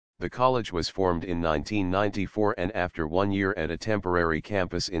The college was formed in 1994 and after 1 year at a temporary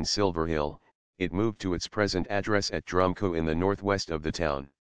campus in Silver Hill, it moved to its present address at Drumco in the northwest of the town.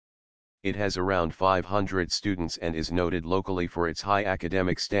 It has around 500 students and is noted locally for its high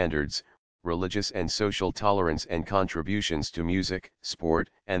academic standards, religious and social tolerance and contributions to music,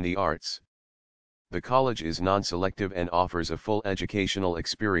 sport, and the arts. The college is non-selective and offers a full educational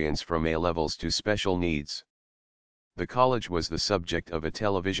experience from A levels to special needs. The college was the subject of a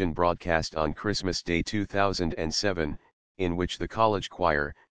television broadcast on Christmas Day 2007, in which the college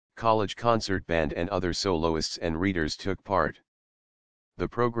choir, college concert band and other soloists and readers took part. The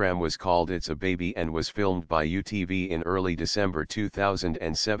program was called It's a Baby and was filmed by UTV in early December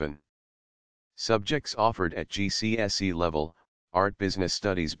 2007. Subjects offered at GCSE level: Art, Business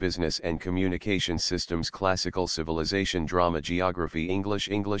Studies, Business and Communication Systems, Classical Civilization, Drama, Geography, English,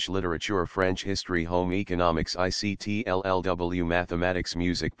 English Literature, French, History, Home Economics, ICT, LLW, Mathematics,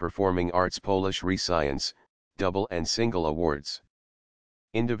 Music, Performing Arts, Polish Re-Science, double and single awards.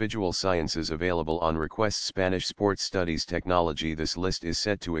 Individual sciences available on request: Spanish, Sports Studies, Technology. This list is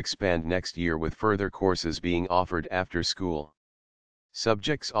set to expand next year with further courses being offered after school.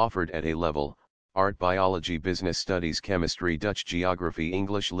 Subjects offered at A level: Art, Biology, Business Studies, Chemistry, Dutch, Geography,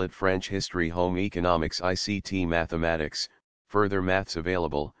 English Lit, French, History, Home Economics, ICT, Mathematics. Further maths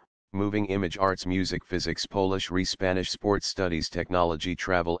available: Moving Image Arts, Music, Physics, Polish Re, Spanish, Sports Studies, Technology,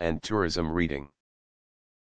 Travel and Tourism. Reading.